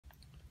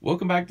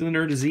Welcome back to the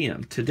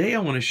Nerdazeum. Today I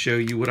want to show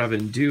you what I've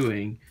been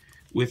doing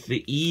with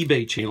the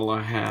eBay channel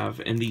I have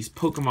and these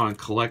Pokemon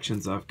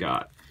collections I've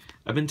got.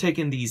 I've been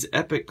taking these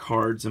epic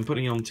cards and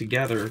putting them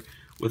together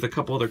with a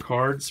couple other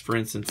cards. For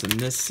instance, in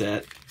this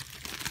set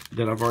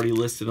that I've already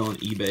listed on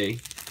eBay,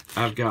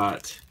 I've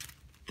got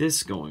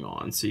this going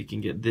on. So you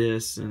can get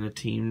this and a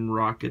Team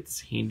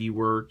Rocket's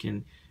Handiwork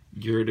and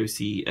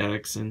Gyarados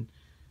EX and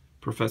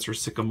Professor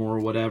Sycamore,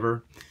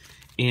 whatever.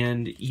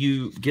 And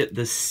you get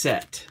the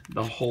set,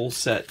 the whole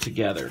set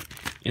together,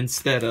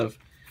 instead of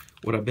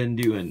what I've been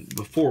doing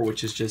before,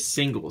 which is just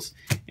singles.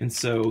 And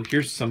so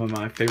here's some of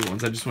my favorite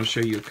ones. I just want to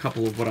show you a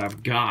couple of what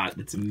I've got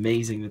that's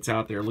amazing that's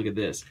out there. Look at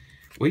this.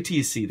 Wait till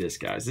you see this,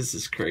 guys. This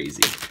is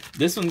crazy.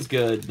 This one's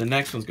good. The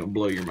next one's going to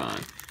blow your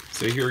mind.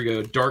 So here we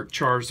go. Dark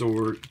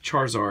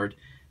Charizard.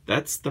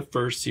 That's the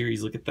first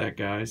series. Look at that,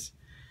 guys.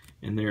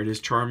 And there it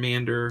is.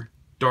 Charmander,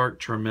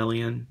 Dark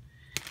Charmeleon.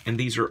 And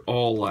these are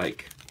all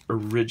like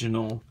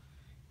original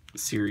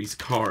series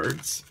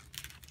cards,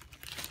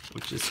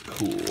 which is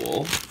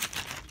cool.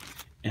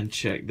 And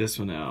check this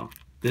one out.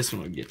 This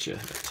one will get you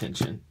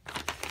attention.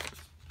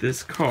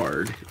 This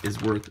card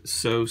is worth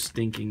so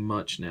stinking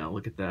much now.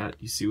 Look at that.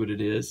 You see what it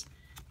is?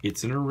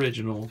 It's an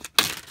original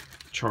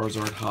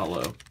Charizard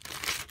Holo.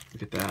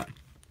 Look at that.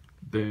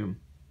 Boom.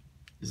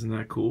 Isn't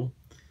that cool?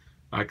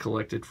 I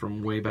collected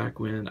from way back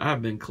when.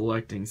 I've been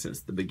collecting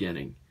since the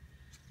beginning.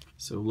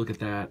 So look at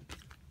that.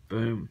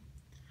 Boom.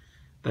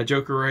 That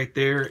Joker right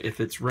there, if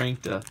it's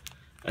ranked a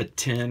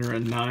 10 or a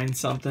 9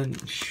 something,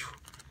 can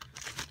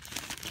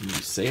you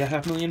say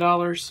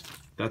 $500,000?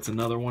 That's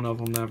another one of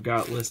them that I've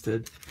got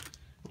listed.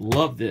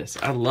 Love this.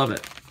 I love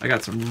it. I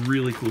got some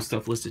really cool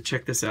stuff listed.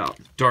 Check this out.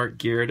 Dark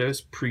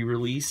Gyarados,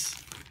 pre-release.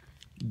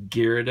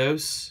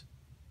 Gyarados.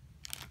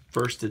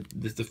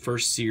 The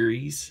first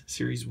series.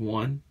 Series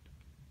 1.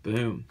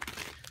 Boom.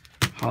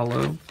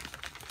 Holo.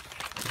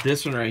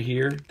 This one right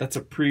here, that's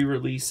a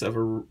pre-release of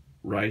a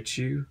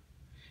Raichu.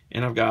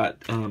 And I've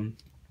got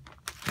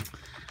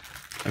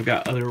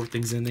other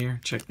things in there.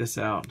 Check this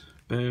out.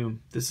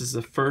 Boom. This is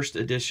the first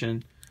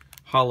edition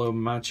Holo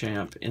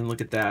Machamp. And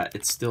look at that.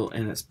 It's still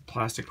in its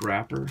plastic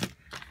wrapper.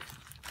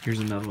 Here's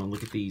another one.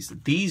 Look at these.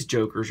 These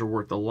Jokers are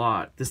worth a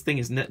lot. This thing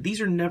is these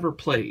are never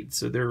played,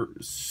 so they're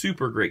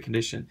super great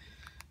condition.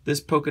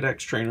 This Pokedex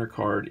Trainer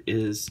card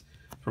is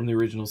from the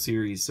original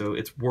series, so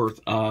it's worth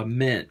a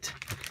mint.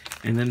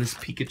 And then this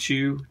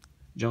Pikachu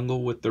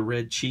Jungle with the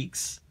red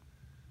cheeks.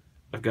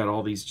 I've got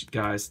all these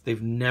guys.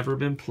 They've never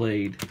been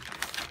played.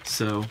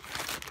 So,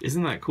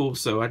 isn't that cool?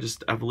 So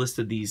I've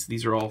listed these.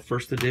 These are all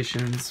first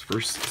editions,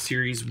 first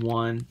series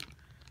 1.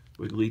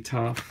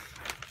 Wigglytuff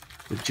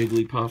with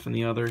Jigglypuff and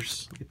the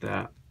others. Look at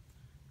that.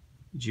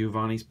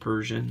 Giovanni's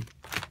Persian.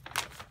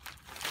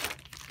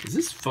 Is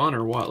this fun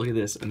or what? Look at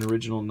this. An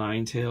original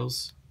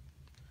Ninetales.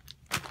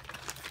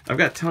 I've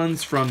got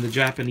tons from the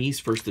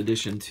Japanese first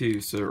edition too.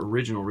 So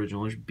original.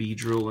 There's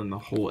Beedrill and the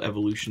whole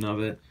evolution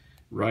of it.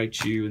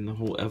 Raichu and the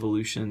whole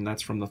evolution.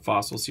 That's from the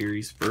Fossil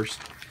series first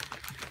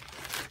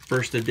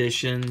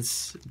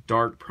editions.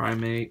 Dark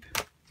Primate,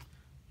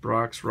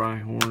 Brock's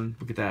Rhyhorn.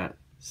 Look at that.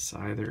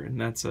 Scyther. And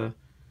that's a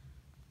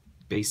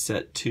base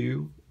set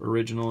 2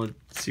 original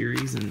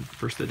series and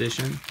first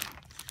edition.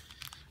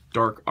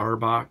 Dark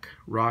Arbok,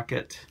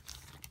 Rocket,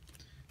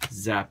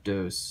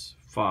 Zapdos,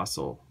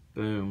 Fossil.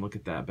 Boom. Look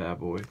at that bad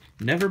boy.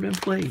 Never been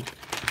played.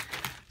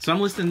 So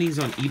I'm listing these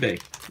on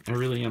eBay. I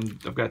really am.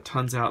 I've got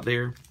tons out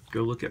there.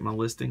 Go look at my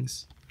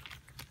listings.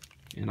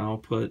 And I'll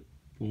put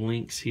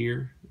links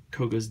here.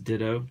 Koga's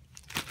Ditto.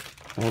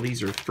 All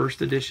these are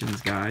first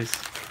editions, guys.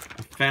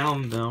 I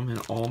found them in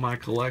all my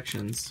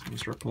collections. I'm going to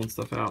start pulling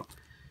stuff out.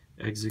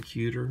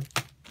 Executor.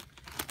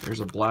 There's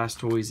a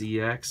Blastoise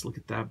EX. Look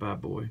at that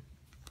bad boy.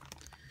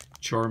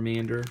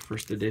 Charmander,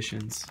 first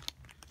editions.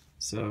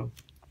 So,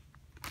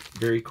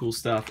 very cool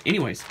stuff.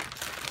 Anyways,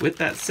 with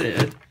that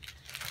said,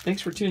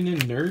 thanks for tuning in,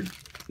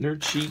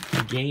 Nerd Chic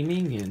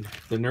Gaming and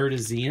the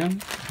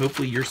Nerdazeum.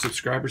 Hopefully you're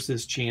subscribers to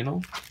this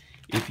channel.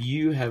 If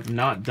you have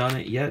not done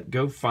it yet,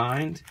 go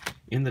find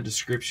in the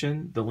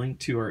description the link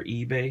to our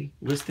eBay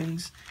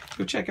listings.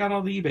 Go check out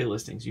all the eBay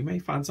listings. You may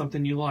find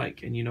something you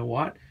like. And you know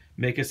what?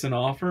 Make us an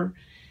offer.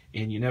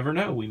 And you never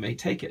know, we may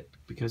take it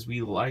because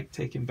we like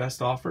taking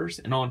best offers.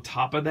 And on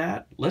top of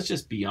that, let's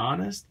just be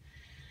honest.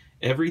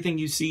 Everything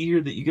you see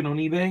here that you get on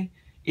eBay,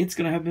 it's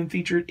going to have been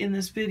featured in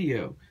this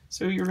video.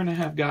 So you're going to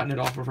have gotten it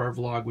off of our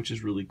vlog, which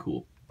is really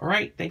cool. All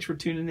right, thanks for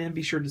tuning in.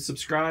 Be sure to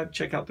subscribe.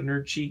 Check out the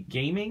Nerd Chic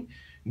Gaming,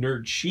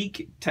 Nerd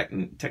Chic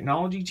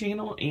Technology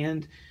channel,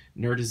 and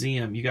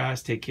Nerdazeum. You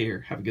guys take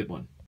care. Have a good one.